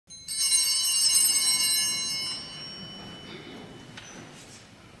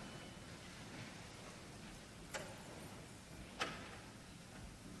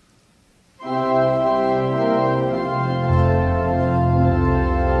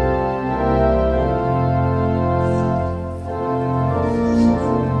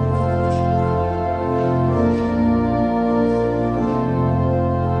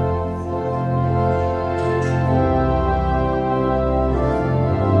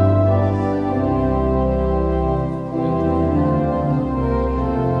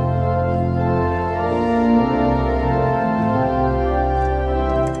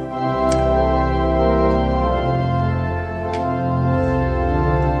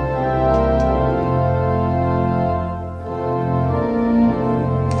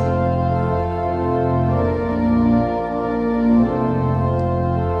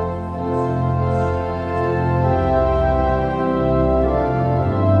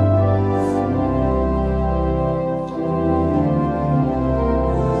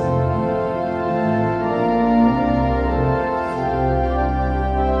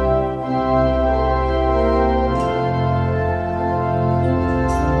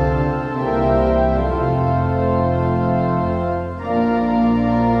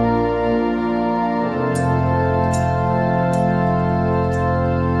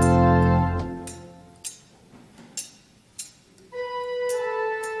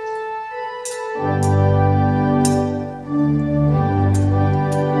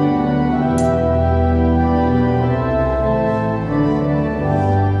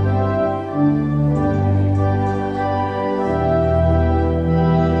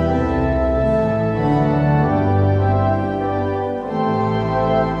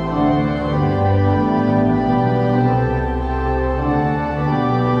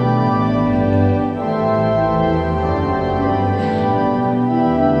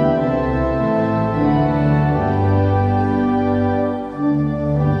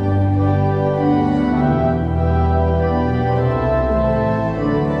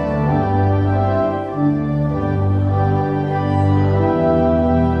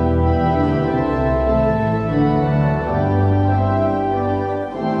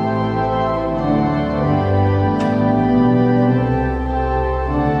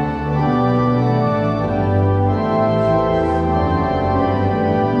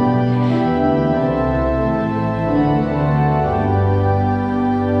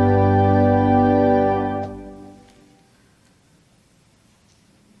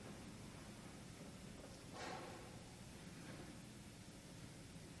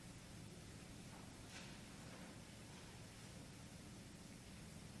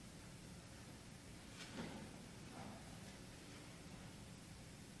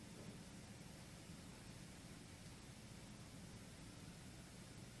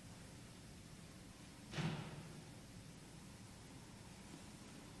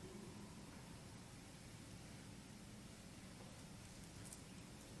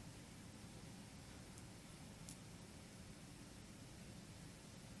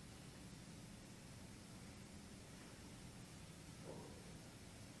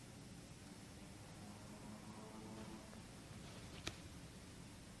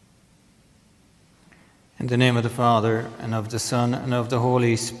In the name of the Father, and of the Son, and of the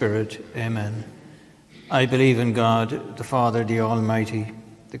Holy Spirit. Amen. I believe in God, the Father, the Almighty,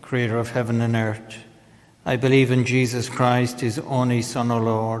 the Creator of heaven and earth. I believe in Jesus Christ, his only Son, our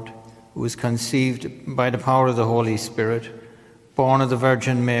Lord, who was conceived by the power of the Holy Spirit, born of the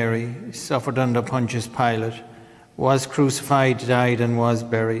Virgin Mary, suffered under Pontius Pilate, was crucified, died, and was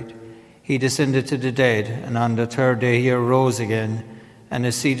buried. He descended to the dead, and on the third day he arose again, and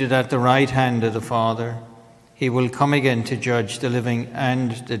is seated at the right hand of the Father. He will come again to judge the living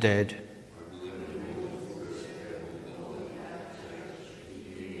and the dead.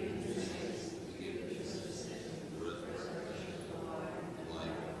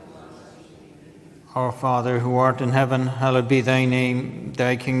 Our Father, who art in heaven, hallowed be thy name.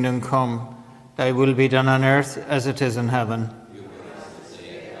 Thy kingdom come. Thy will be done on earth as it is in heaven.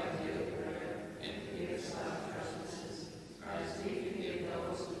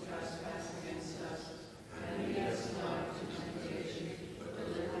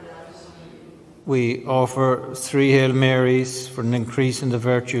 We offer 3 Hail Marys for an increase in the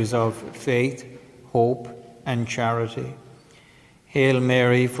virtues of faith, hope, and charity. Hail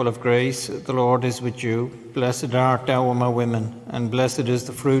Mary, full of grace, the Lord is with you. Blessed art thou among women, and blessed is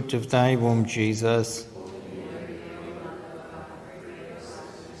the fruit of thy womb, Jesus.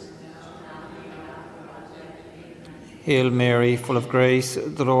 Hail Mary, full of grace,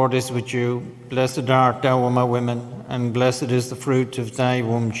 the Lord is with you. Blessed art thou among women, and blessed is the fruit of thy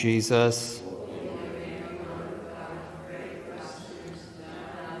womb, Jesus.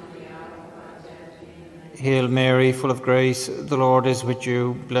 Hail Mary, full of grace, the Lord is with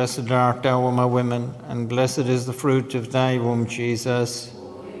you. Blessed art thou among women, and blessed is the fruit of thy womb, Jesus.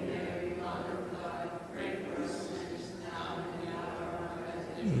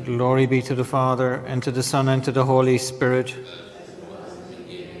 Glory be to the Father, and to the Son, and to the Holy Spirit.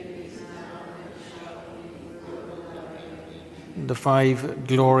 The 5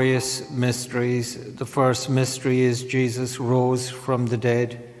 glorious mysteries. The first mystery is Jesus rose from the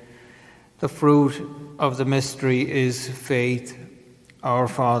dead. The fruit of the mystery is faith. Our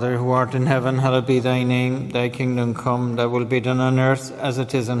Father, who art in heaven, hallowed be thy name. Thy kingdom come, thy will be done on earth as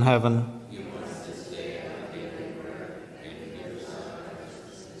it is in heaven. Give us this day our daily bread, and forgive us our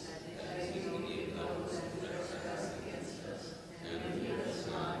trespasses, as we forgive those who trespass against us. And lead us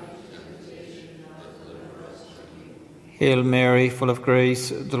not into temptation, but deliver us from evil. Hail Mary, full of grace,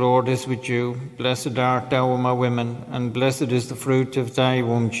 the Lord is with you. Blessed art thou among women, and blessed is the fruit of thy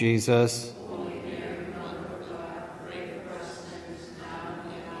womb, Jesus.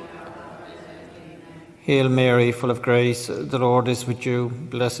 Hail Mary, full of grace, the Lord is with you.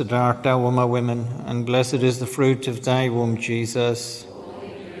 Blessed art thou among women, and blessed is the fruit of thy womb, Jesus.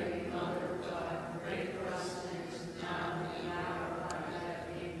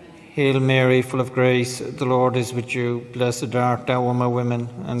 Hail Mary, full of grace, the Lord is with you. Blessed art thou among women,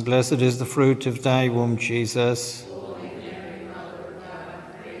 and blessed is the fruit of thy womb, Jesus.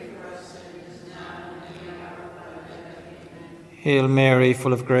 Hail Mary,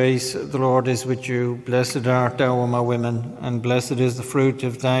 full of grace, the Lord is with you. Blessed art thou among women, and blessed is the fruit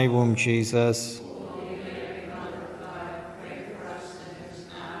of thy womb, Jesus.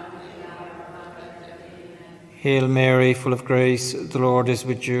 Hail Mary, full of grace, the Lord is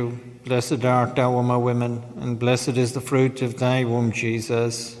with you. Blessed art thou among women, and blessed is the fruit of thy womb,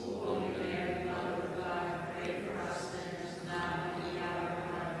 Jesus.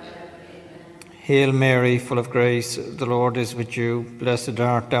 Hail Mary, full of grace, the Lord is with you. Blessed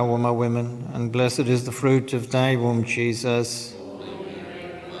art thou among women, and blessed is the fruit of thy womb, Jesus.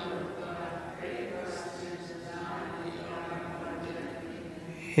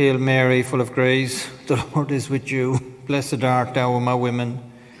 Hail Mary, full of grace, the Lord is with you. Blessed art thou among women,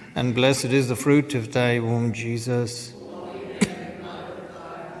 and blessed is the fruit of thy womb, Jesus.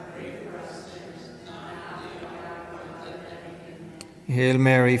 Hail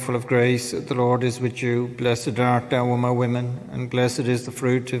Mary, full of grace, the Lord is with you. Blessed art thou among women, and blessed is the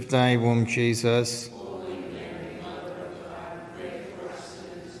fruit of thy womb, Jesus.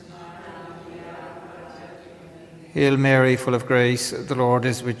 Hail Mary, full of grace, the Lord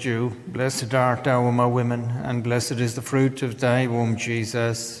is with you. Blessed art thou among women, and blessed is the fruit of thy womb,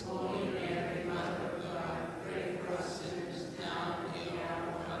 Jesus.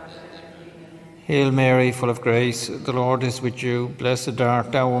 Hail Mary, full of grace, the Lord is with you. Blessed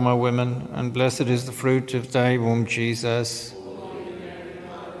art thou among women, and blessed is the fruit of thy womb, Jesus.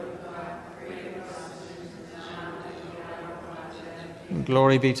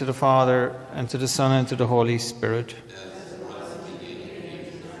 Glory be to the Father, and to the Son, and to the Holy Spirit.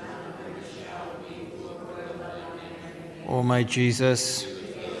 O my Jesus,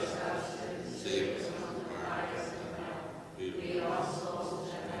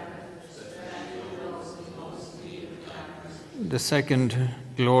 The second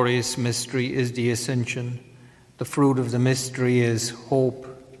glorious mystery is the Ascension. The fruit of the mystery is hope.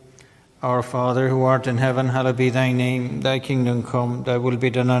 Our Father, who art in heaven, hallowed be thy name. Thy kingdom come, thy will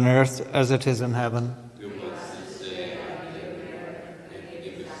be done on earth as it is in heaven. Give us this day our daily bread, and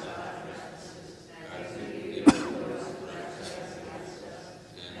forgive us our trespasses, as we forgive those who trespass against us.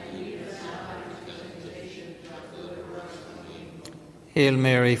 And lead us not into temptation, but deliver us from evil. Hail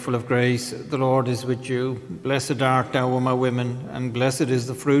Mary, full of grace, the Lord is with you. Blessed art thou among women, and blessed is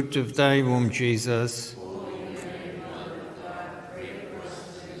the fruit of thy womb, Jesus.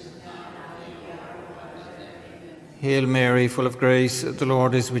 Hail Mary, full of grace, the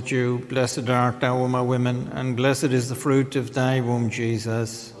Lord is with you. Blessed art thou among women, and blessed is the fruit of thy womb,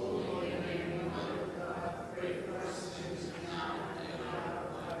 Jesus.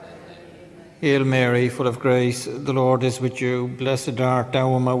 Hail Mary, full of grace, the Lord is with you. Blessed art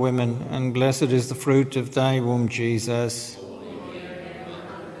thou among women, and blessed is the fruit of thy womb, Jesus.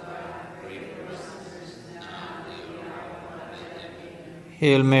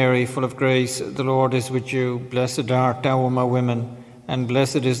 Hail Mary, full of grace, the Lord is with you. Blessed art thou among women, and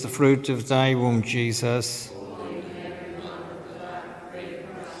blessed is the fruit of thy womb, Jesus.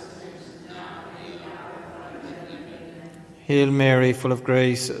 Hail Mary, full of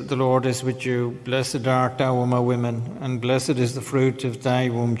grace, the Lord is with you. Blessed art thou among women, and blessed is the fruit of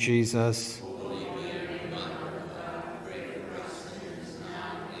thy womb, Jesus.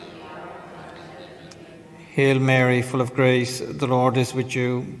 Hail Mary, full of grace, the Lord is with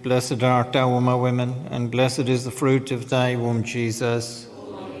you. Blessed art thou among women, and blessed is the fruit of thy womb, Jesus.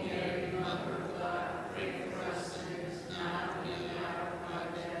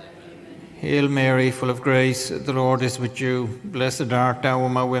 Hail Mary, full of grace, the Lord is with you. Blessed art thou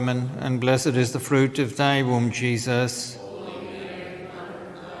among women, and blessed is the fruit of thy womb,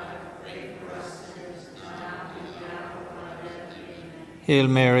 Jesus. Hail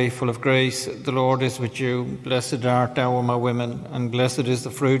Mary, full of grace, the Lord is with you. Blessed art thou among women, and blessed is the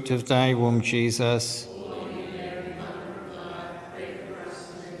fruit of thy womb, Jesus.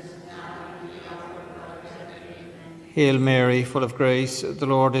 Hail Mary, full of grace, the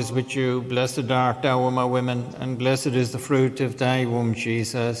Lord is with you. Blessed art thou among women, and blessed is the fruit of thy womb,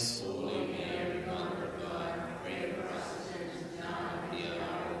 Jesus.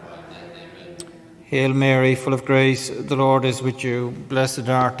 Hail Mary, full of grace, the Lord is with you. Blessed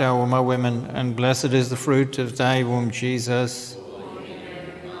art thou among women, and blessed is the fruit of thy womb, Jesus.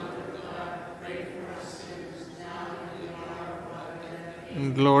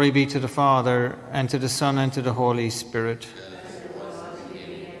 And glory be to the Father, and to the Son, and to the Holy Spirit.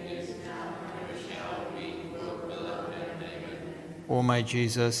 O my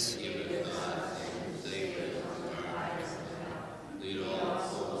Jesus,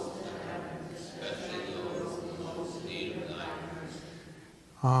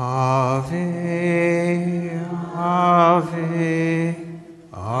 Ave, Ave,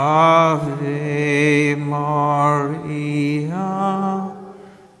 Ave Maria,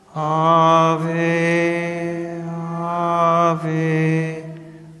 Ave, Ave,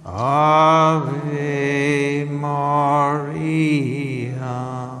 Ave Maria.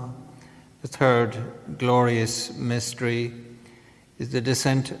 The third glorious mystery is the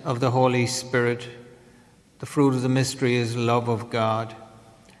descent of the Holy Spirit. The fruit of the mystery is love of God.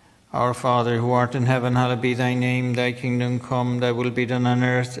 Our Father, who art in heaven, hallowed be thy name. Thy kingdom come, thy will be done on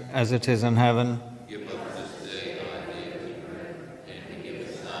earth as it is in heaven. Give us this day our daily bread, and forgive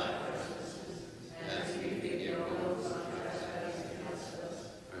us our trespasses, as we forgive those who trespass against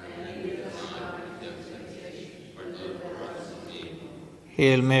us. And lead us not into temptation, but deliver us from evil.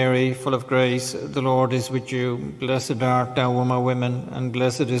 Hail Mary, full of grace, the Lord is with you. Blessed art thou among women, and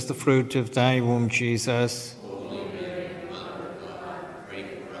blessed is the fruit of thy womb, Jesus.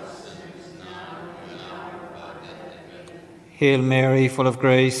 Hail Mary, full of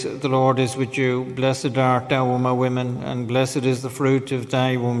grace, the Lord is with you. Blessed art thou among women, and blessed is the fruit of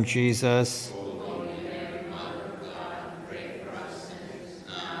thy womb, Jesus.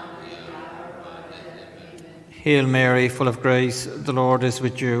 Hail Mary, full of grace, the Lord is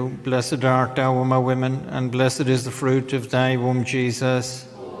with you. Blessed art thou among women, and blessed is the fruit of thy womb, Jesus.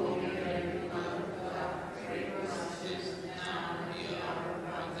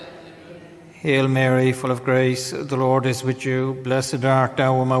 Hail Mary, full of grace, the Lord is with you. Blessed art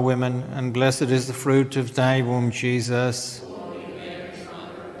thou among women, and blessed is the fruit of thy womb, Jesus.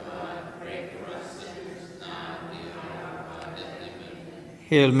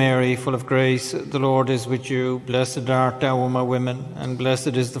 Hail Mary, full of grace, the Lord is with you. Blessed art thou among women, and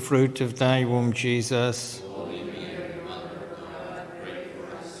blessed is the fruit of thy womb, Jesus.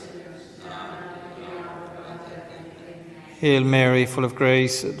 Hail Mary, full of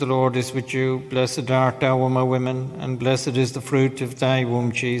grace, the Lord is with you. Blessed art thou among women, and blessed is the fruit of thy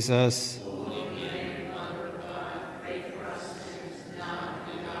womb, Jesus.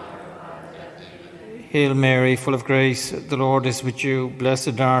 Hail Mary, full of grace, the Lord is with you.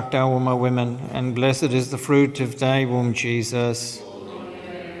 Blessed art thou among women, and blessed is the fruit of thy womb, Jesus.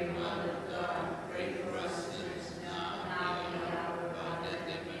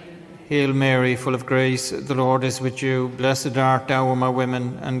 Hail Mary, full of grace, the Lord is with you. Blessed art thou among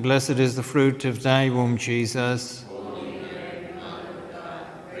women, and blessed is the fruit of thy womb, Jesus.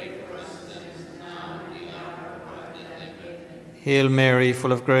 Hail Mary,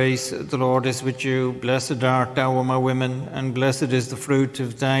 full of grace, the Lord is with you. Blessed art thou among women, and blessed is the fruit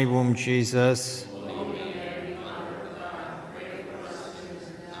of thy womb, Jesus.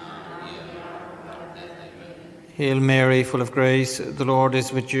 Hail Mary, full of grace, the Lord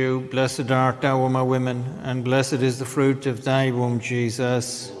is with you. Blessed art thou among women, and blessed is the fruit of thy womb,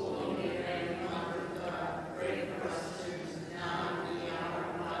 Jesus.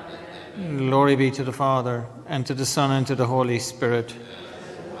 Glory be to the Father, and to the Son, and to the Holy Spirit.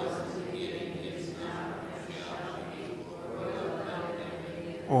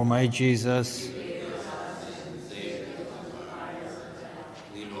 O my Jesus,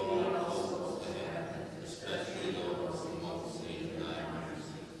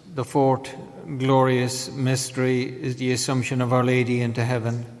 the fourth glorious mystery is the Assumption of Our Lady into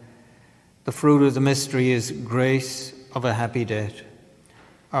heaven. The fruit of the mystery is grace of a happy death.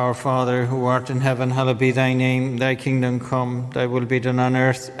 Our Father, who art in heaven, hallowed be thy name. Thy kingdom come, thy will be done on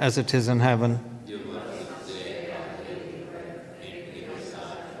earth as it is in heaven.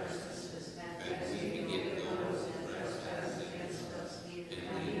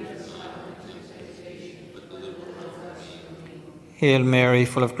 Hail Mary,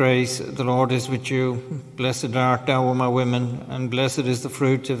 full of grace, the Lord is with you. Blessed art thou among women, and blessed is the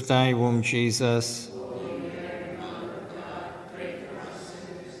fruit of thy womb, Jesus.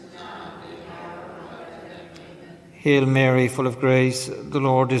 Hail Mary, full of grace, the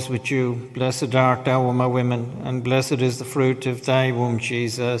Lord is with you. Blessed art thou among women, and blessed is the fruit of thy womb,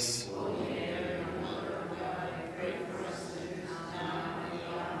 Jesus.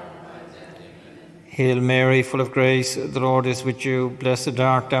 Hail Mary, full of grace, the Lord is with you. Blessed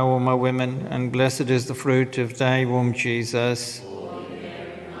art thou among women, and blessed is the fruit of thy womb, Jesus.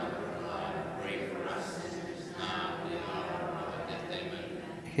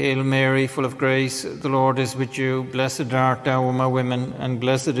 Hail Mary, full of grace, the Lord is with you. Blessed art thou among women, and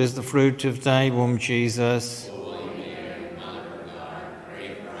blessed is the fruit of thy womb, Jesus.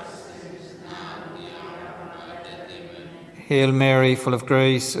 Hail Mary, full of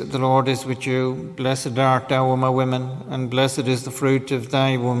grace, the Lord is with you. Blessed art thou among women, and blessed is the fruit of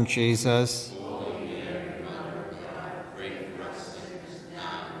thy womb, Jesus.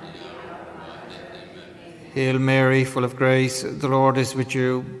 Hail Mary, full of grace, the Lord is with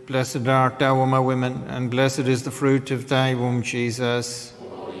you. Blessed art thou among women, and blessed is the fruit of thy womb, Jesus.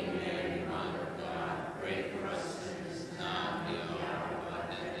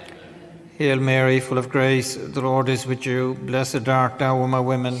 Hail Mary, full of grace, the Lord is with you. Blessed art thou among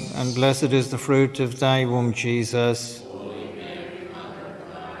women, and blessed is the fruit of thy womb, Jesus.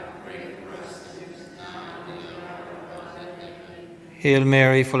 Hail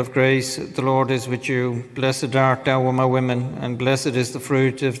Mary, full of grace, the Lord is with you. Blessed art thou among women, and blessed is the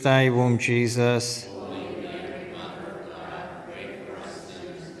fruit of thy womb, Jesus.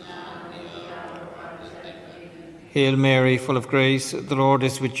 Hail Mary, full of grace, the Lord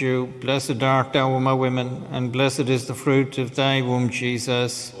is with you. Blessed art thou among women, and blessed is the fruit of thy womb,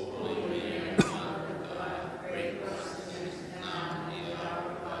 Jesus.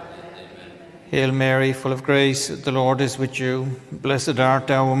 Hail Mary, full of grace, the Lord is with you. Blessed art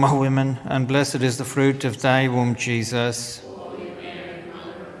thou among women, and blessed is the fruit of thy womb, Jesus.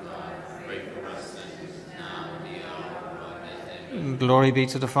 Glory be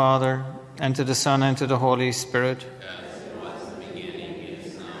to the Father, and to the Son, and to the Holy Spirit.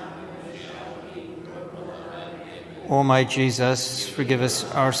 O my Jesus, forgive us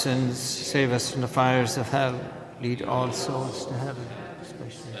our sins, save us from the fires of hell, lead all souls to heaven,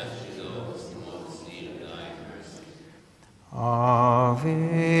 especially those in most need of thy mercy. Ave,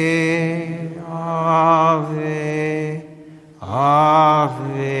 Ave,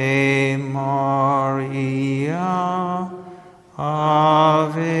 Ave Maria,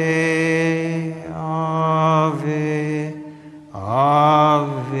 Ave, Ave,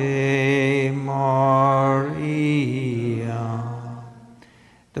 Ave Maria.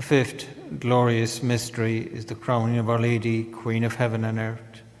 The fifth glorious mystery is the crowning of Our Lady, Queen of Heaven and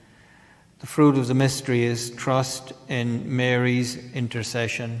Earth. The fruit of the mystery is trust in Mary's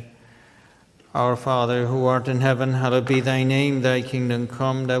intercession. Our Father, who art in heaven, hallowed be thy name. Thy kingdom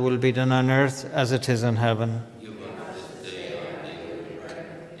come, thy will be done on earth as it is in heaven. Give us this day our daily bread,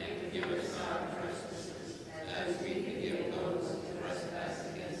 and forgive us our trespasses, as we forgive those who trespass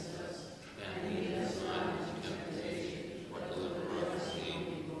against us. And lead us not into temptation, but deliver us from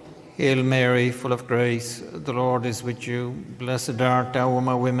evil. Hail Mary, full of grace, the Lord is with you. Blessed art thou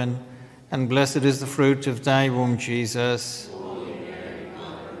among women, and blessed is the fruit of thy womb, Jesus.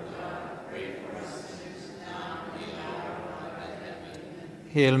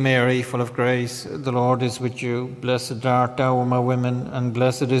 Hail Mary, full of grace, the Lord is with you. Blessed art thou among women, and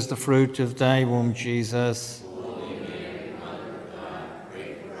blessed is the fruit of thy womb, Jesus. Holy Mary, Mother of God,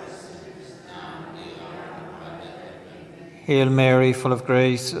 pray for us sinners, now and at the hour of our death. Hail Mary, full of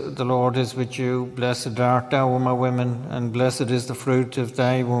grace, the Lord is with you. Blessed art thou among women, and blessed is the fruit of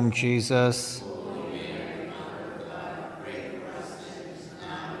thy womb, Jesus. Holy Mary, Mother of God, pray for us sinners,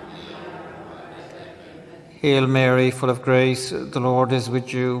 now and at the hour of our death. Hail Mary, full of grace, the Lord is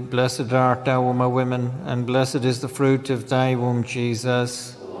with you. Blessed art thou among women, and blessed is the fruit of thy womb,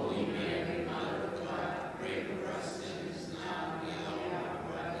 Jesus. Holy Mary, Mother of God, pray for us sinners, now and at the hour of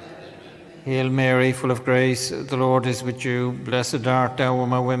our death. Hail Mary, full of grace, the Lord is with you. Blessed art thou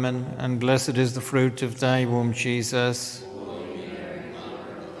among women, and blessed is the fruit of thy womb, Jesus. Holy Mary,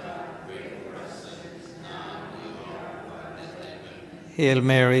 Mother of God, pray for us sinners, now and at the hour of our death. Hail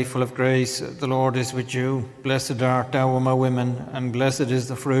Mary, full of grace, the Lord is with you. Blessed art thou among women, and blessed is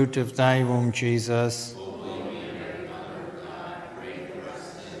the fruit of thy womb, Jesus. Holy Mary, Mother of God, pray for us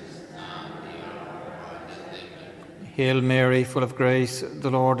sinners, now and at the hour of our death. Hail Mary, full of grace, the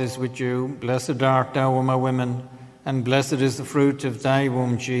Lord is with you. Blessed art thou among women, and blessed is the fruit of thy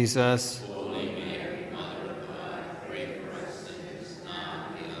womb, Jesus. Holy Mary, Mother of God, pray for us sinners, now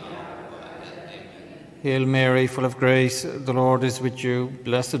and at the hour of our death. Hail Mary, full of grace, the Lord is with you.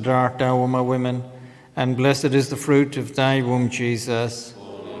 Blessed art thou among women, and blessed is the fruit of thy womb, Jesus.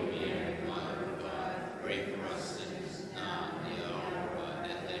 Holy Mary, Mother of God, pray for us sinners, now and at the hour of our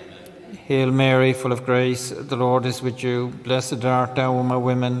death. Hail Mary, full of grace, the Lord is with you. Blessed art thou among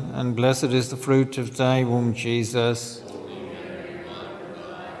women, and blessed is the fruit of thy womb, Jesus. Holy Mary, Mother of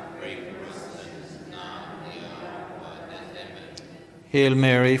God, pray for us sinners, now and at the hour of our death. Hail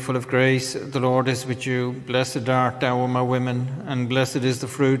Mary, full of grace, the Lord is with you. Blessed art thou among women, and blessed is the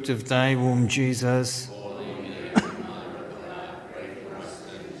fruit of thy womb, Jesus. Holy Mary, Mother of God, pray for us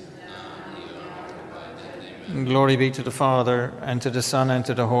sinners, now and at the hour of our death. And glory be to the Father, and to the Son, and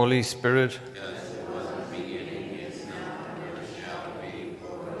to the Holy Spirit. As it was in the beginning, is now, and ever shall be,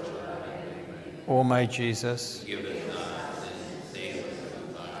 world without end. O my Jesus, Forgive us our sins, save us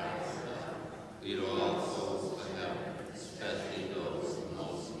from the fire of hell. Lead all souls to heaven, especially those in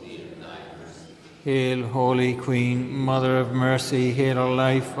most need of thy mercy. Hail, Holy Queen, Mother of Mercy, hail our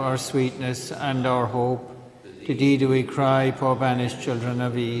life, our sweetness, and our hope. To thee do we cry, poor banished children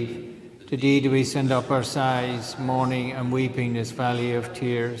of Eve. To thee do we send up our sighs, mourning and weeping this valley of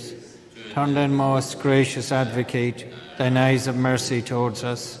tears. Turn then, most gracious Advocate, thine eyes of mercy towards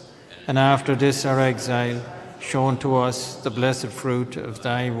us, and after this our exile, show unto us the blessed fruit of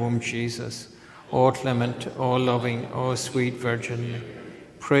thy womb, Jesus. O clement, O loving, O sweet Virgin,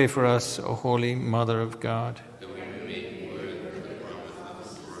 pray for us, O Holy Mother of God.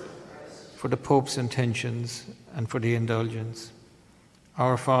 For the Pope's intentions and for the indulgence.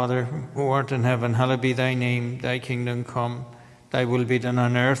 Our Father, who art in heaven, hallowed be thy name. Thy kingdom come, thy will be done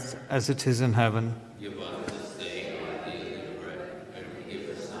on earth as it is in heaven. Give us this day our daily bread, and forgive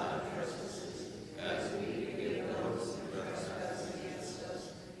us our trespasses, as we forgive those who trespass against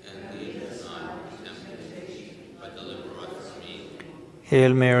us. And lead us not into temptation, but deliver us from evil.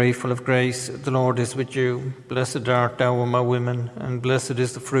 Hail Mary, full of grace, the Lord is with you. Blessed art thou among women, and blessed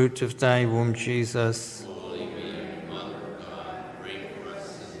is the fruit of thy womb, Jesus. Holy Mary, Mother of God, pray for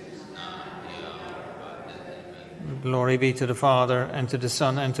us sinners, now and at the hour of our death. Glory be to the Father, and to the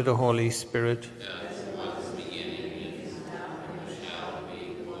Son, and to the Holy Spirit. As it was in the beginning, is now, and ever shall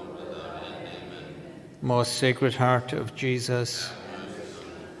be, world without end. Amen. Most Sacred Heart of Jesus,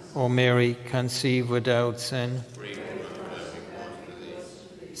 O Mary, conceived without sin.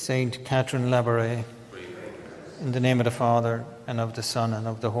 Saint Catherine Labouré, in the name of the Father, and of the Son, and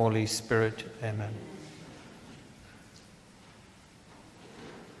of the Holy Spirit. Amen.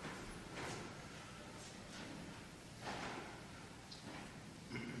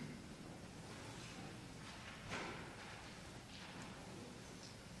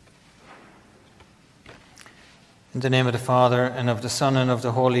 In the name of the Father, and of the Son, and of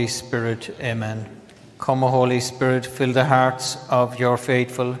the Holy Spirit. Amen. Come, O Holy Spirit, fill the hearts of your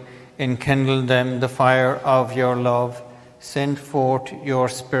faithful, Enkindle them the fire of your love. Send forth your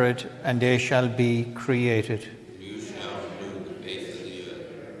Spirit, and they shall be created. You shall renew the face of the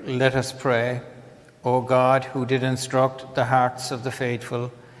earth. Let us pray. O God, who did instruct the hearts of the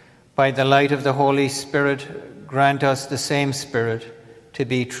faithful, by the light of the Holy Spirit, grant us the same Spirit to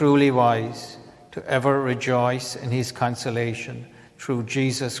be truly wise, to ever rejoice in his consolation, through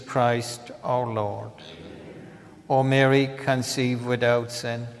Jesus Christ our Lord. Amen. O Mary, conceived without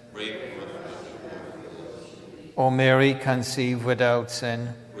sin. Pray for us. O Mary, conceived without sin.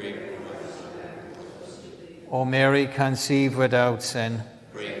 Pray for us. O Mary, conceived without sin.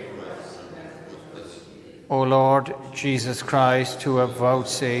 Pray for us. O Lord Jesus Christ, who have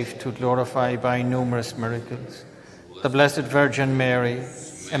vouchsafed to glorify by numerous miracles the Blessed Virgin Mary,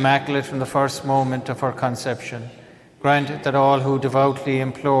 immaculate from the first moment of her conception, grant that all who devoutly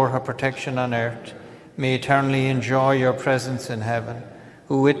implore her protection on earth may eternally enjoy your presence in heaven,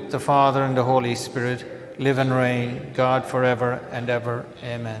 who with the Father and the Holy Spirit live and reign, God forever and ever.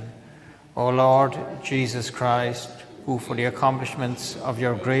 Amen. O Lord Jesus Christ, who for the accomplishments of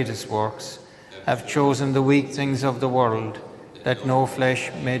your greatest works have chosen the weak things of the world, that no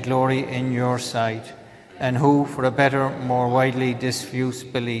flesh may glory in your sight, and who, for a better, more widely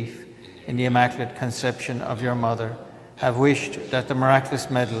diffused belief in the Immaculate Conception of your Mother, have wished that the miraculous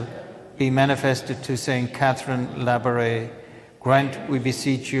medal be manifested to Saint Catherine Labouré, grant, we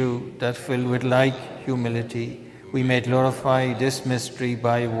beseech you, that filled with like humility, we may glorify this mystery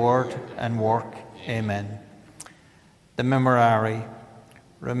by word and work. Amen. The Memorare.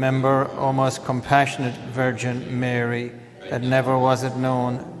 Remember, O most compassionate Virgin Mary, that never was it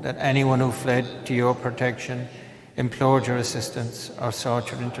known that anyone who fled to your protection, implored your assistance, or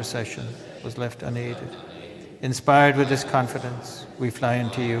sought your intercession was left unaided. Inspired with this confidence, we fly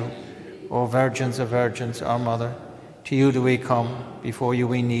unto you, O Virgins of Virgins, our Mother. To you do we come, before you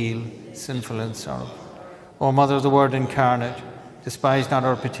we kneel, sinful and sorrowful. O Mother of the Word incarnate, despise not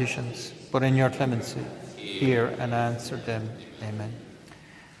our petitions, but in your clemency hear and answer them. Amen.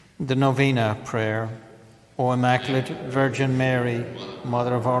 The Novena Prayer. O Immaculate Virgin Mary,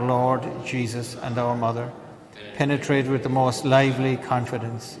 Mother of our Lord Jesus and our Mother, penetrate with the most lively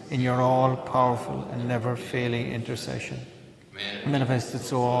confidence in your all-powerful and never-failing intercession, manifested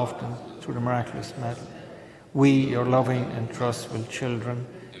so often through the miraculous medal. We, your loving and trustful children,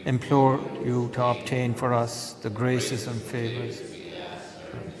 implore you to obtain for us the graces and favours,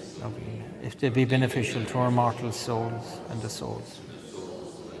 if they be beneficial to our mortal souls and the souls.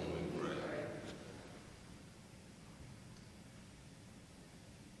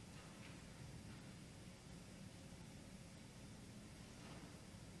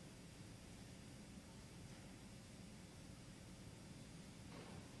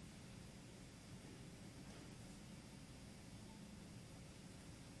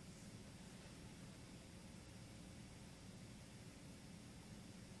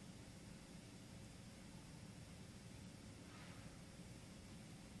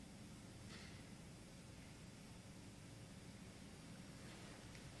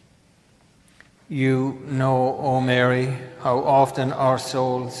 You know, O Mary, how often our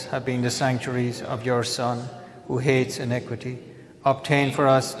souls have been the sanctuaries of your Son, who hates iniquity. Obtain for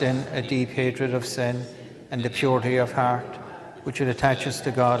us, then, a deep hatred of sin and the purity of heart, which should attach us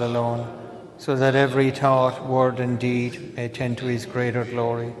to God alone, so that every thought, word, and deed may tend to his greater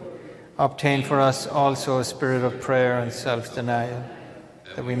glory. Obtain for us also a spirit of prayer and self-denial,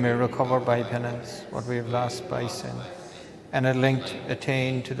 that we may recover by penance what we have lost by sin, and at length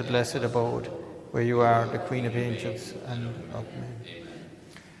attain to the blessed abode, where you are the Queen of angels and of men.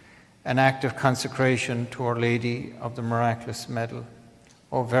 An act of consecration to Our Lady of the Miraculous Medal.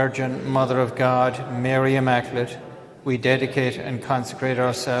 O Virgin Mother of God, Mary Immaculate, we dedicate and consecrate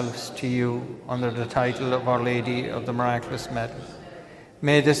ourselves to you under the title of Our Lady of the Miraculous Medal.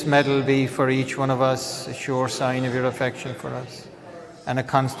 May this medal be for each one of us a sure sign of your affection for us, and a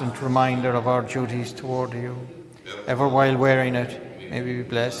constant reminder of our duties toward you. Ever while wearing it, may we be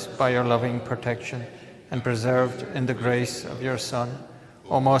blessed by your loving protection and preserved in the grace of your Son.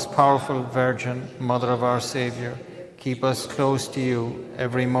 O most powerful Virgin, Mother of our Saviour, keep us close to you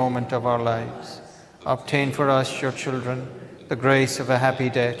every moment of our lives. Obtain for us, your children, the grace of a happy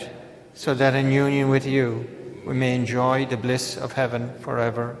death, so that in union with you we may enjoy the bliss of heaven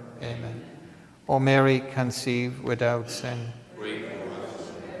forever. Amen. O Mary, conceived without sin.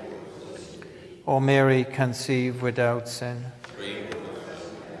 O Mary, conceived without sin.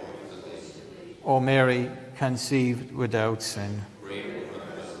 O Mary, conceived without sin.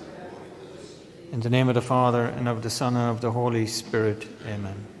 In the name of the Father, and of the Son, and of the Holy Spirit.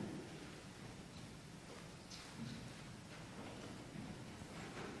 Amen.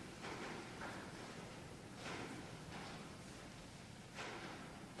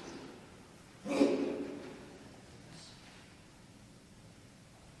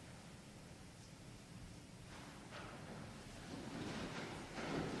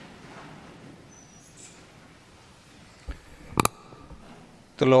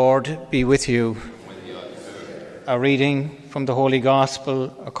 The Lord be with you. A reading from the Holy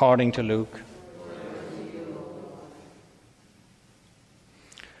Gospel according to Luke.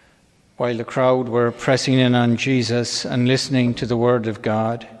 While the crowd were pressing in on Jesus and listening to the word of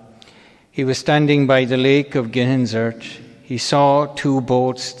God, he was standing by the lake of Gennesaret. He saw two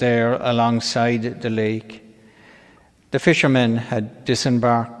boats there alongside the lake. The fishermen had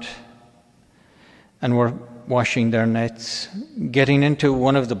disembarked and were washing their nets. Getting into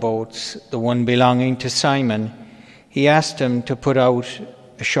one of the boats, the one belonging to Simon, he asked him to put out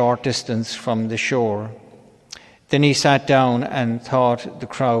a short distance from the shore. Then he sat down and taught the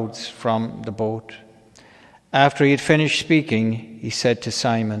crowds from the boat. After he had finished speaking, he said to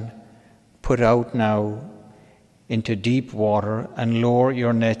Simon, "Put out now into deep water and lower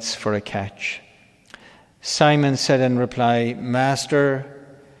your nets for a catch." Simon said in reply, "Master,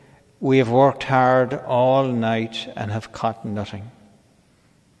 we have worked hard all night and have caught nothing.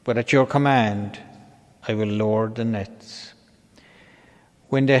 But at your command, I will lower the nets."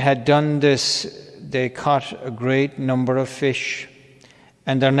 When they had done this, they caught a great number of fish,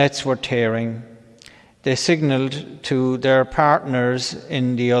 and their nets were tearing. They signaled to their partners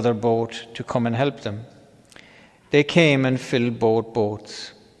in the other boat to come and help them. They came and filled both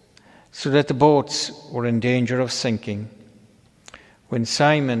boats, so that the boats were in danger of sinking. When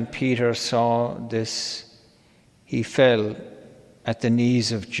Simon Peter saw this, he fell at the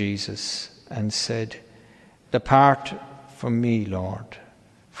knees of Jesus and said, "Depart from me, Lord,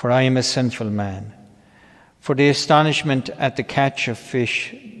 for I am a sinful man." For the astonishment at the catch of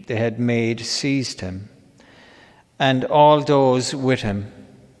fish they had made seized him, and all those with him,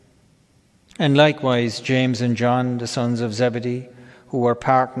 and likewise James and John, the sons of Zebedee, who were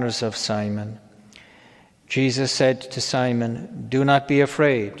partners of Simon. Jesus said to Simon, "Do not be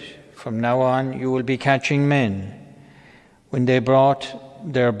afraid. From now on you will be catching men." When they brought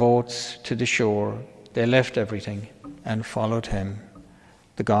their boats to the shore, they left everything and followed him.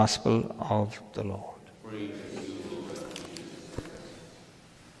 The Gospel of the Lord.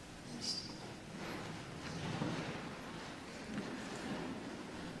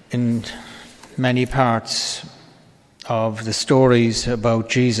 In many parts of the stories about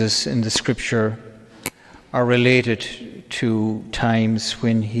Jesus in the Scripture are related to times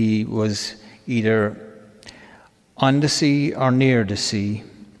when he was either on the sea or near the sea.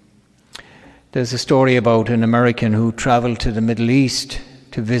 There's a story about an American who traveled to the Middle East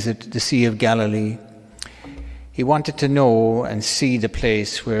to visit the Sea of Galilee. He wanted to know and see the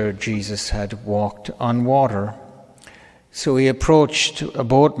place where Jesus had walked on water. So he approached a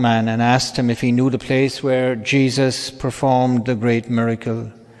boatman and asked him if he knew the place where Jesus performed the great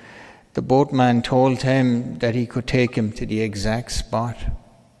miracle. The boatman told him that he could take him to the exact spot.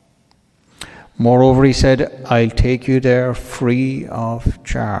 Moreover, he said, "I'll take you there free of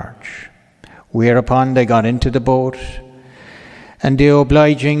charge." Whereupon they got into the boat, and the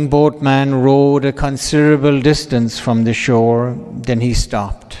obliging boatman rowed a considerable distance from the shore. Then he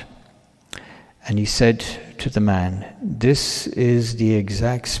stopped, and he said to the man, "This is the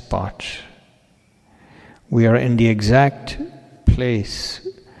exact spot. We are in the exact place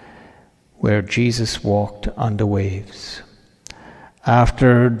where Jesus walked on the waves."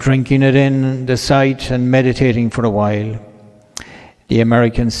 After drinking it in, the sight, and meditating for a while, the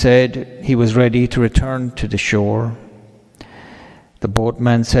American said he was ready to return to the shore. The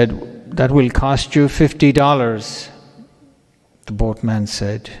boatman said, "That will cost you $50. The boatman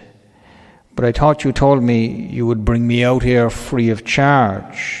said, "But I thought you told me you would bring me out here free of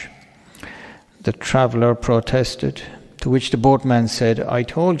charge." The traveler protested, to which the boatman said, "I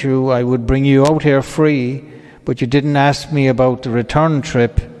told you I would bring you out here free, but you didn't ask me about the return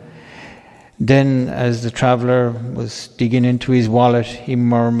trip." Then, as the traveler was digging into his wallet, he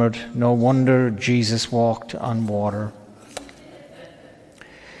murmured, "No wonder Jesus walked on water."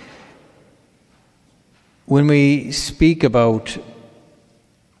 When we speak about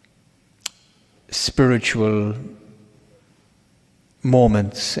spiritual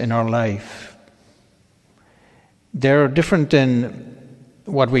moments in our life, they're different than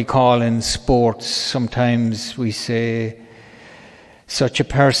what we call in sports. Sometimes we say such a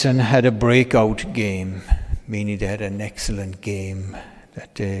person had a breakout game, meaning they had an excellent game,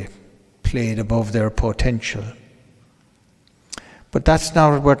 that they played above their potential. But that's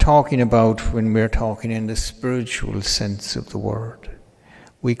not what we're talking about when we're talking in the spiritual sense of the word.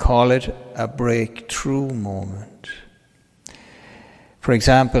 We call it a breakthrough moment. For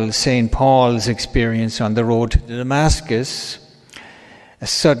example, St. Paul's experience on the road to Damascus,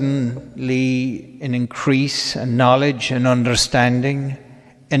 suddenly an increase in knowledge and understanding,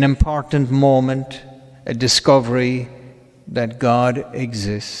 an important moment, a discovery that God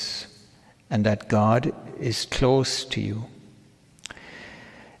exists and that God is close to you.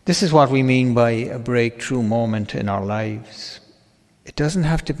 This is what we mean by a breakthrough moment in our lives. It doesn't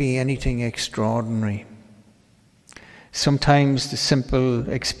have to be anything extraordinary. Sometimes the simple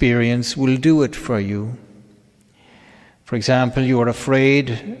experience will do it for you. For example, you are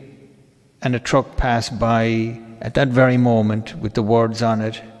afraid and a truck passed by at that very moment with the words on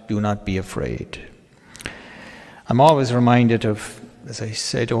it, "Do not be afraid." I'm always reminded of, as I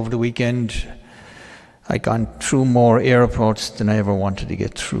said over the weekend, I've gone through more airports than I ever wanted to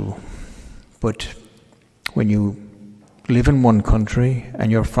get through. But when you live in one country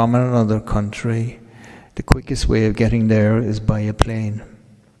and you're from another country, the quickest way of getting there is by a plane.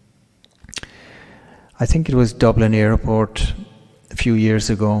 I think it was Dublin Airport a few years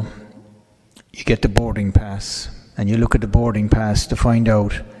ago. You get the boarding pass and you look at the boarding pass to find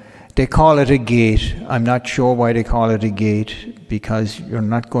out. They call it a gate. I'm not sure why they call it a gate, because you're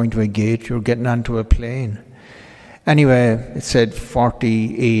not going to a gate, you're getting onto a plane. Anyway, it said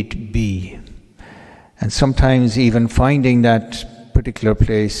 48B. And sometimes even finding that particular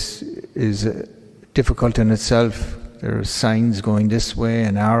place is difficult in itself. There are signs going this way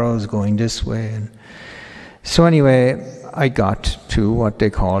and arrows going this way. And so anyway, I got to what they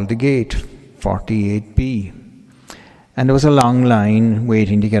call the gate, 48B. And there was a long line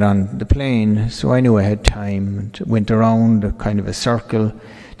waiting to get on the plane, so I knew I had time and went around a kind of a circle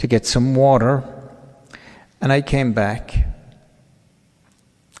to get some water. And I came back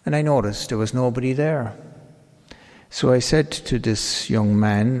and I noticed there was nobody there. So I said to this young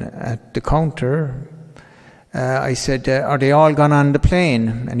man at the counter, I said, "Are they all gone on the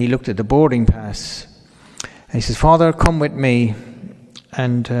plane?" And he looked at the boarding pass. And he says, "Father, come with me."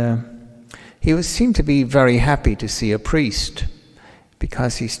 And he seemed to be very happy to see a priest,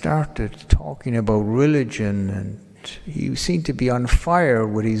 because he started talking about religion and he seemed to be on fire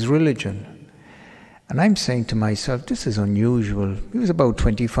with his religion. And I'm saying to myself, this is unusual. He was about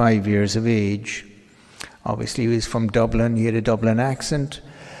 25 years of age. Obviously he was from Dublin, he had a Dublin accent.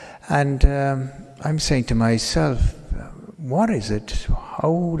 And I'm saying to myself, what is it?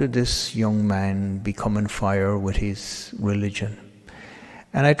 How did this young man become on fire with his religion?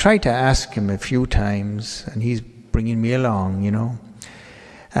 And I tried to ask him a few times, and he's bringing me along, you know.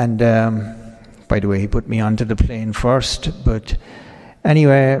 And by the way, he put me onto the plane first. But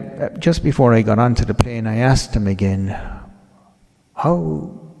anyway, just before I got onto the plane, I asked him again,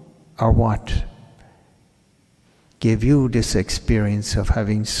 how or what gave you this experience of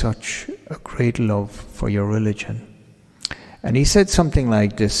having such a great love for your religion? And he said something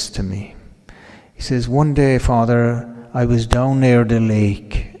like this to me. He says, "One day, Father, I was down near the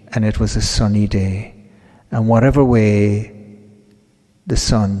lake and it was a sunny day, and whatever way the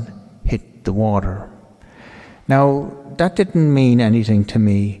sun hit the water." Now, that didn't mean anything to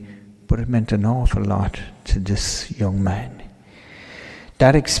me, but it meant an awful lot to this young man.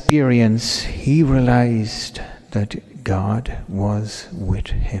 That experience, he realized that God was with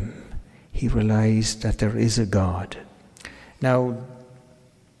him. He realized that there is a God. Now,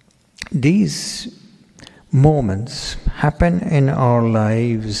 these moments happen in our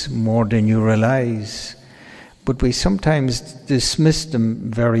lives more than you realize, but we sometimes dismiss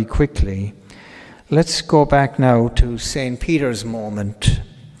them very quickly. Let's go back now to St. Peter's moment.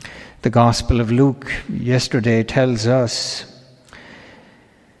 The Gospel of Luke yesterday tells us,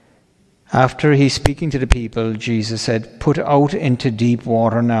 after he's speaking to the people, Jesus said, "Put out into deep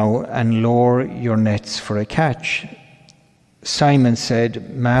water now and lower your nets for a catch." Simon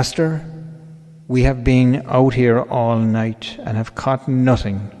said, "Master, we have been out here all night and have caught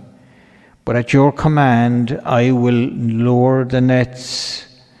nothing. But at your command I will lower the nets."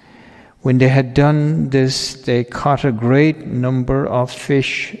 When they had done this, they caught a great number of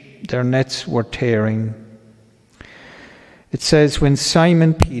fish. Their nets were tearing. It says, when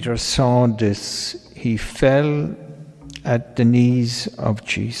Simon Peter saw this, he fell at the knees of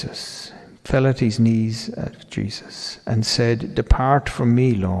Jesus. Fell at his knees of Jesus and said, "Depart from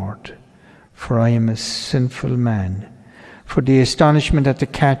me, Lord, for I am a sinful man." For the astonishment at the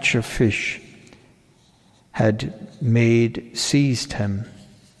catch of fish had seized him.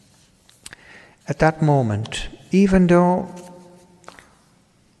 At that moment, even though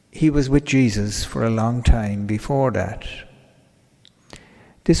he was with Jesus for a long time before that,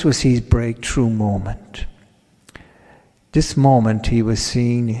 this was his breakthrough moment. This moment he was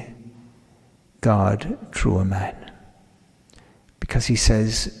seeing God through a man. Because he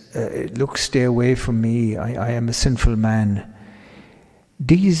says, "Look, stay away from me. I am a sinful man."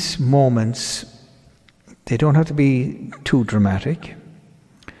 These moments, they don't have to be too dramatic.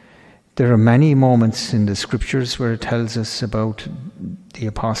 There are many moments in the scriptures where it tells us about the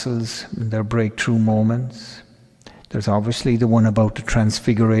apostles and their breakthrough moments. There's obviously the one about the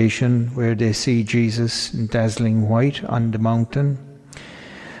transfiguration where they see Jesus in dazzling white on the mountain.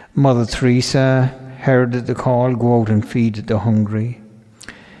 Mother Teresa heard the call, go out and feed the hungry.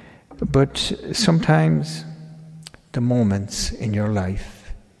 But sometimes the moments in your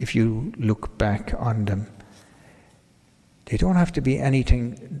life, if you look back on them, they don't have to be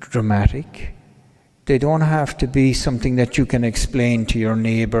anything dramatic. They don't have to be something that you can explain to your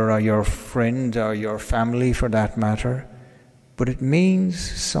neighbor or your friend or your family for that matter. But it means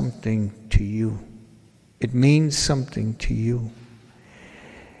something to you. It means something to you.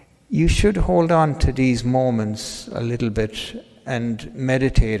 You should hold on to these moments a little bit and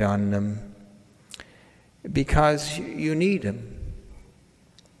meditate on them because you need them.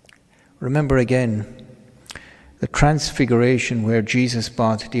 Remember again, the transfiguration where Jesus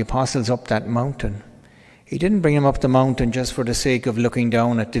brought the apostles up that mountain. He didn't bring them up the mountain just for the sake of looking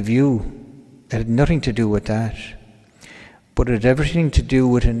down at the view. It had nothing to do with that. But it had everything to do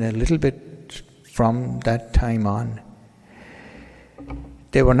with it a little bit from that time on.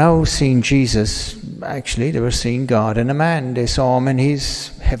 They were now seeing Jesus. Actually, they were seeing God in a man. They saw him in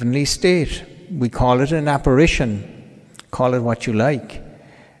his heavenly state. We call it an apparition. Call it what you like.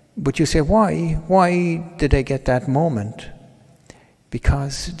 But you say, why? Why did they get that moment?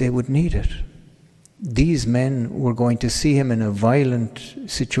 Because they would need it. These men were going to see him in a violent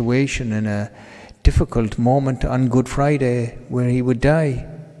situation, in a difficult moment on Good Friday where he would die.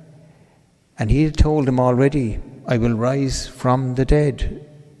 And he had told them already, I will rise from the dead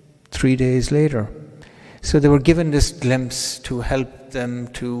 3 days later. So they were given this glimpse to help them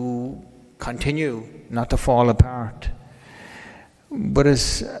to continue, not to fall apart. But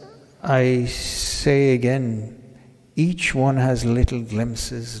as I say again, each one has little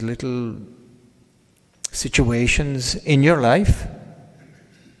glimpses, little situations in your life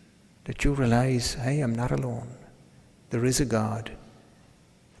that you realize, hey, I'm not alone. There is a God.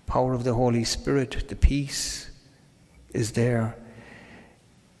 The power of the Holy Spirit, the peace is there.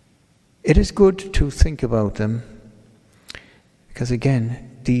 It is good to think about them because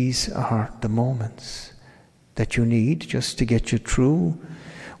again, these are the moments that you need just to get you through.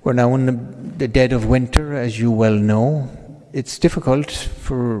 We're now in the dead of winter, as you well know. It's difficult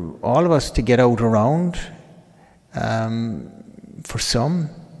for all of us to get out around. For some,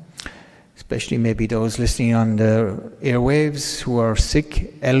 especially maybe those listening on the airwaves who are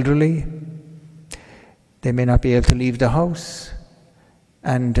sick, elderly, they may not be able to leave the house.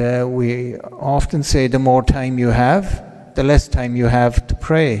 And we often say the more time you have, the less time you have to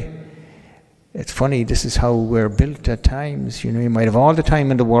pray. It's funny, this is how we're built at times. You know, you might have all the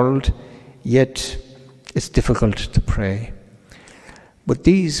time in the world, yet it's difficult to pray. But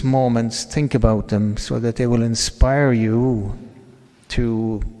these moments, think about them so that they will inspire you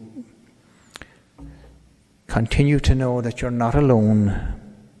to continue to know that you're not alone,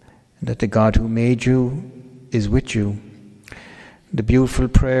 and that the God who made you is with you. The beautiful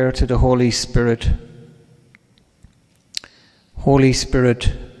prayer to the Holy Spirit. Holy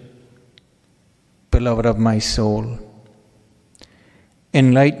Spirit, beloved of my soul,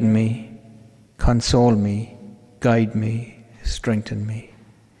 enlighten me, console me, guide me, strengthen me.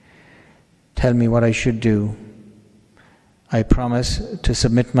 Tell me what I should do. I promise to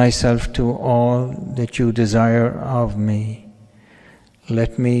submit myself to all that you desire of me.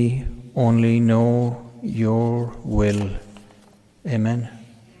 Let me only know your will. Amen.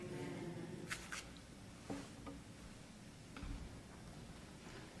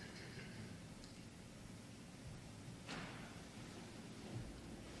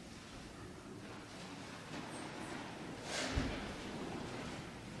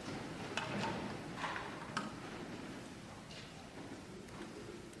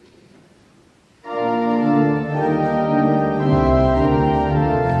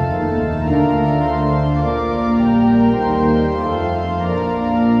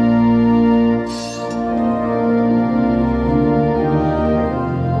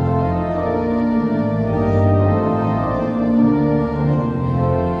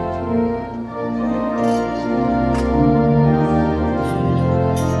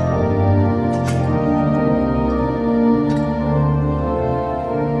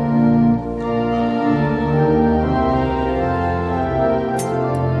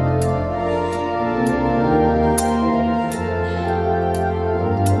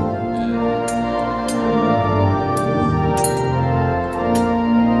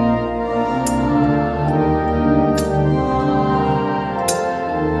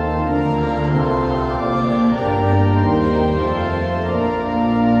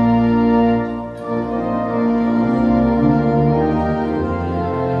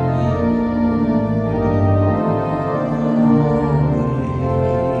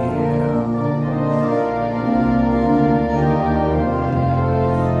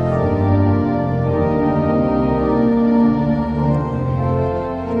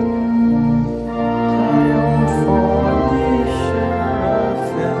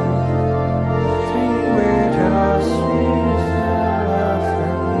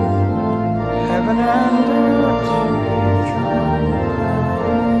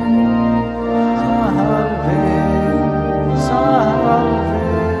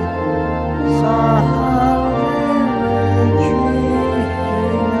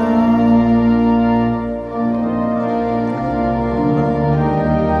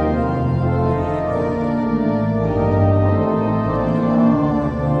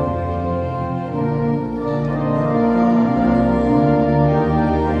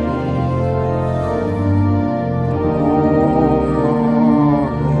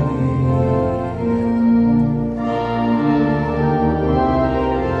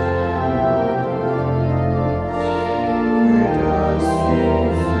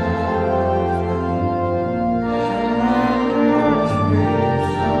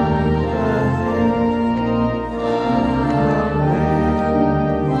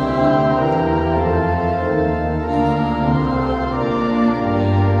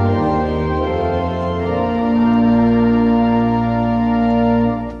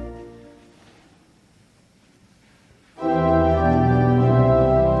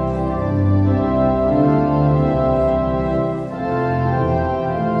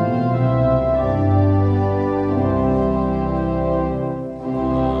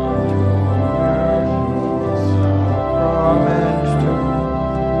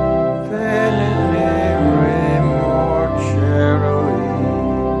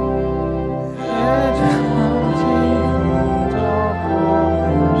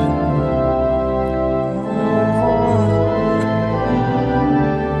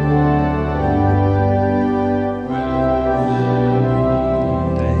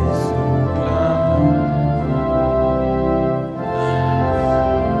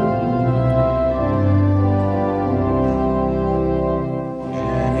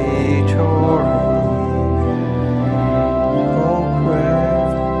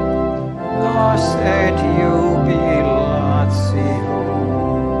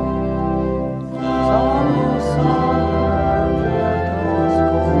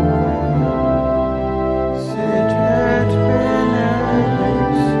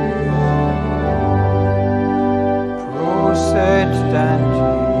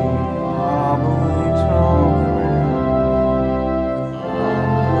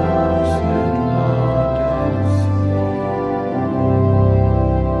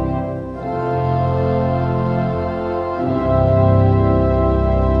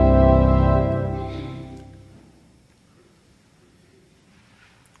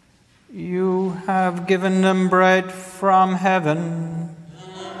 given them bread from heaven.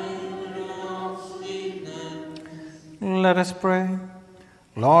 Let us pray.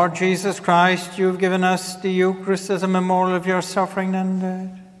 Lord Jesus Christ, you have given us the Eucharist as a memorial of your suffering and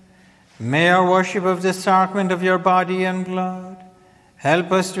death. May our worship of this sacrament of your body and blood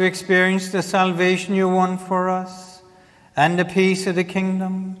help us to experience the salvation you won for us and the peace of the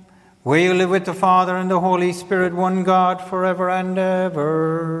kingdom, where you live with the Father and the Holy Spirit, one God, forever and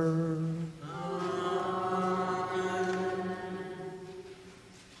ever.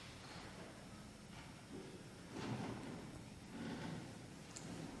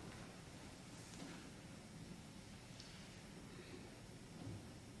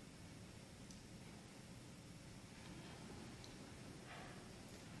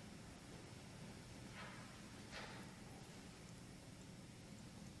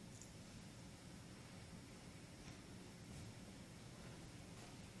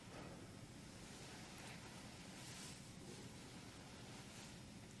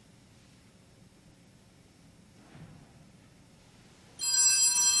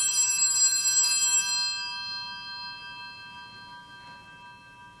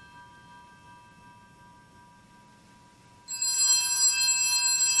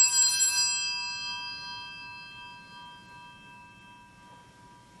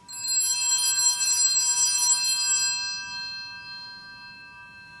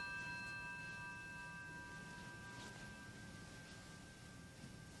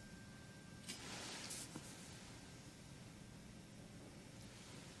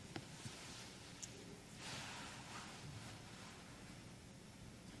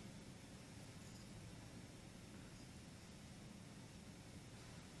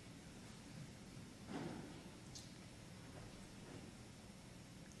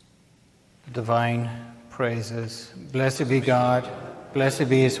 Divine praises. Blessed be God, blessed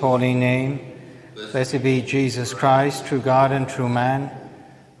be his holy name, blessed be Jesus Christ, true God and true man,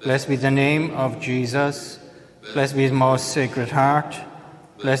 blessed be the name of Jesus, blessed be his most sacred heart,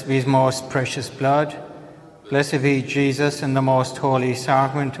 blessed be his most precious blood, blessed be Jesus in the most holy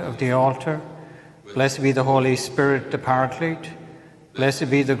sacrament of the altar, blessed be the Holy Spirit, the Paraclete, blessed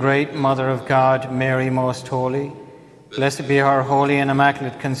be the great Mother of God, Mary most holy, blessed be her holy and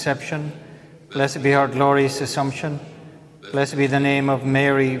immaculate conception, blessed be her glorious Assumption. Blessed be the name of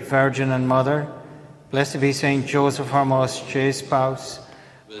Mary, Virgin and Mother. Blessed be Saint Joseph, her most chaste spouse.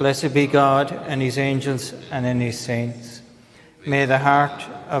 Blessed be God and his angels and in his saints. May the heart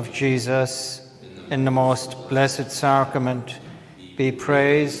of Jesus in the most blessed sacrament be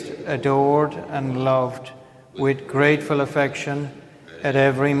praised, adored and loved with grateful affection at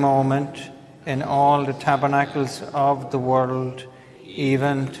every moment in all the tabernacles of the world,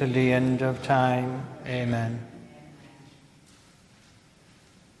 even till the end of time. Amen.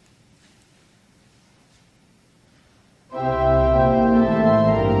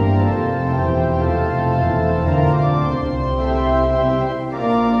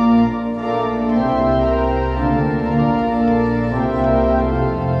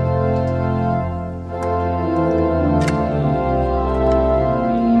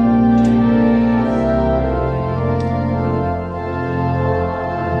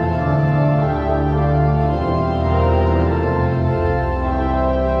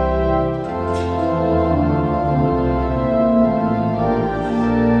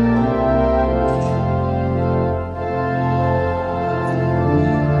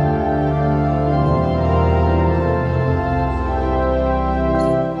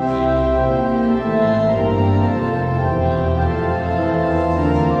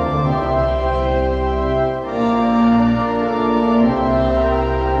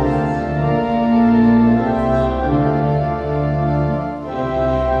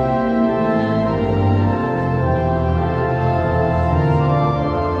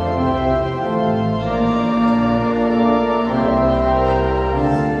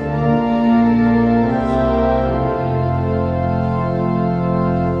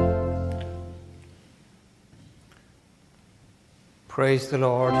 Praise the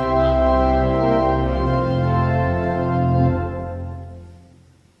Lord.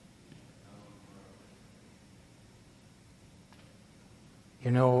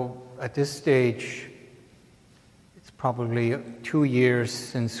 You know, at this stage, it's probably 2 years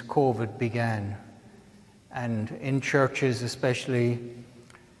since COVID began. And in churches especially,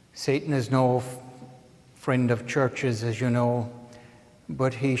 Satan is no friend of churches, as you know,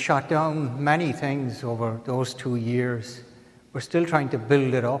 but he shot down many things over those 2 years. We're still trying to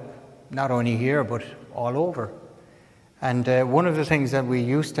build it up, not only here, but all over. And one of the things that we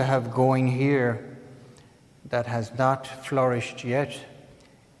used to have going here that has not flourished yet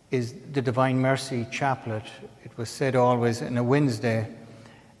is the Divine Mercy Chaplet. It was said always on a Wednesday,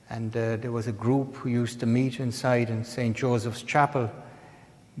 and there was a group who used to meet inside in St. Joseph's Chapel.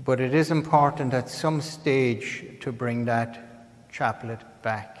 But it is important at some stage to bring that chaplet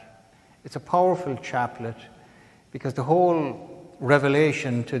back. It's a powerful chaplet because the whole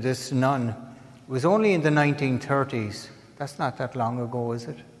revelation to this nun was only in the 1930s. That's not that long ago, is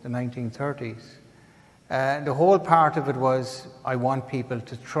it? The 1930s. The whole part of it was, I want people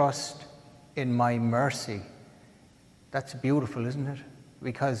to trust in my mercy. That's beautiful, isn't it?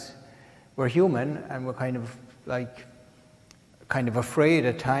 Because we're human and we're kind of afraid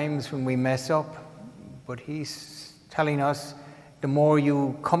at times when we mess up. But he's telling us, the more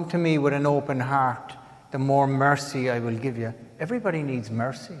you come to me with an open heart, the more mercy I will give you. Everybody needs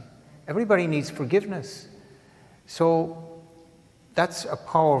mercy. Everybody needs forgiveness. So that's a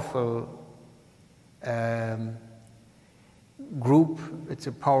powerful group. It's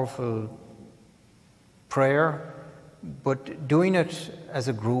a powerful prayer, but doing it as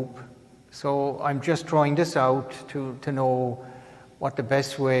a group. So I'm just drawing this out to know what the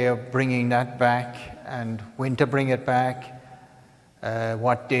best way of bringing that back and when to bring it back,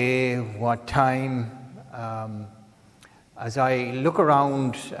 what day, what time. As I look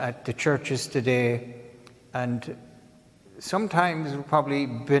around at the churches today, and sometimes it will probably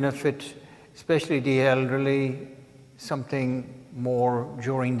benefit, especially the elderly, something more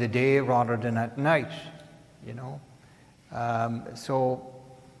during the day rather than at night, you know. So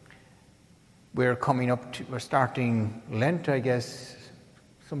we're we're starting Lent, I guess,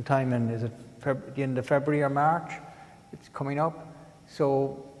 sometime in, is it the end of February or March? It's coming up.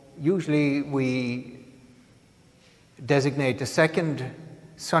 So usually we designate the second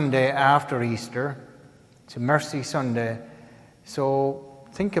Sunday after Easter. It's a Mercy Sunday. So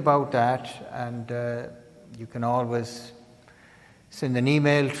think about that, and you can always send an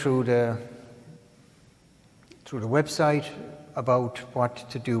email through the website about what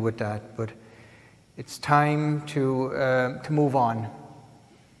to do with that. But it's time to move on.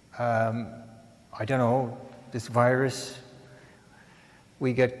 I don't know, this virus,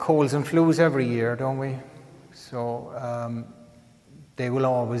 we get colds and flus every year, don't we? So they will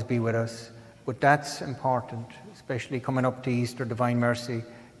always be with us. But that's important, especially coming up to Easter, Divine Mercy,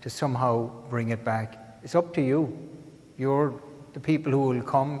 to somehow bring it back. It's up to you. You're the people who will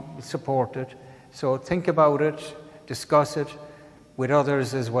come, support it. So think about it, discuss it with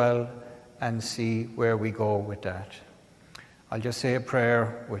others as well, and see where we go with that. I'll just say a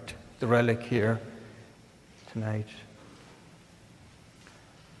prayer with the relic here tonight.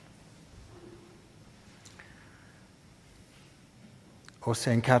 O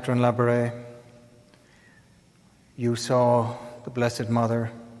Saint Catherine Labouré, you saw the Blessed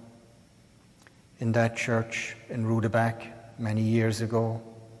Mother in that church in Rudeback many years ago.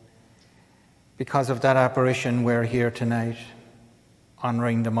 Because of that apparition, we're here tonight,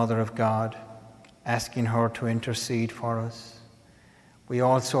 honoring the Mother of God, asking her to intercede for us. We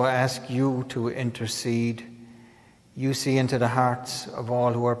also ask you to intercede. You see into the hearts of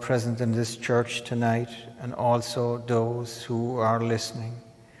all who are present in this church tonight, and also those who are listening.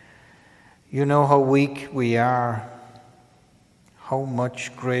 You know how weak we are, how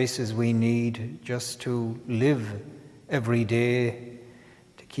much graces we need just to live every day,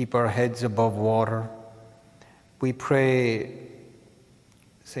 to keep our heads above water. We pray,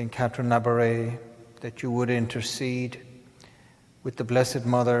 St. Catherine Labouré, that you would intercede with the Blessed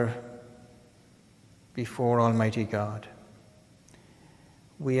Mother before Almighty God.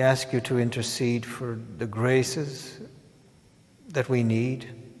 We ask you to intercede for the graces that we need,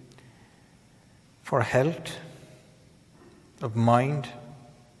 for health of mind,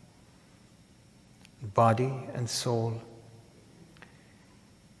 body and soul.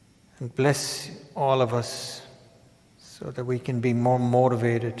 And bless all of us so that we can be more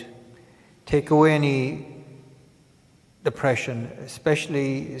motivated. Take away any depression,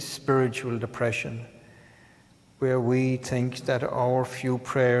 especially spiritual depression, where we think that our few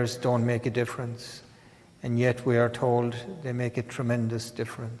prayers don't make a difference, and yet we are told they make a tremendous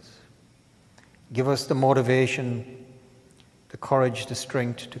difference. Give us the motivation, the courage, the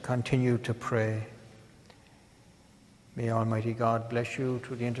strength to continue to pray. May Almighty God bless you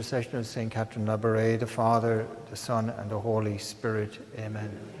through the intercession of St. Catherine Labouré, the Father, the Son, and the Holy Spirit.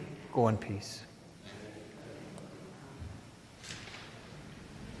 Amen. Go in peace.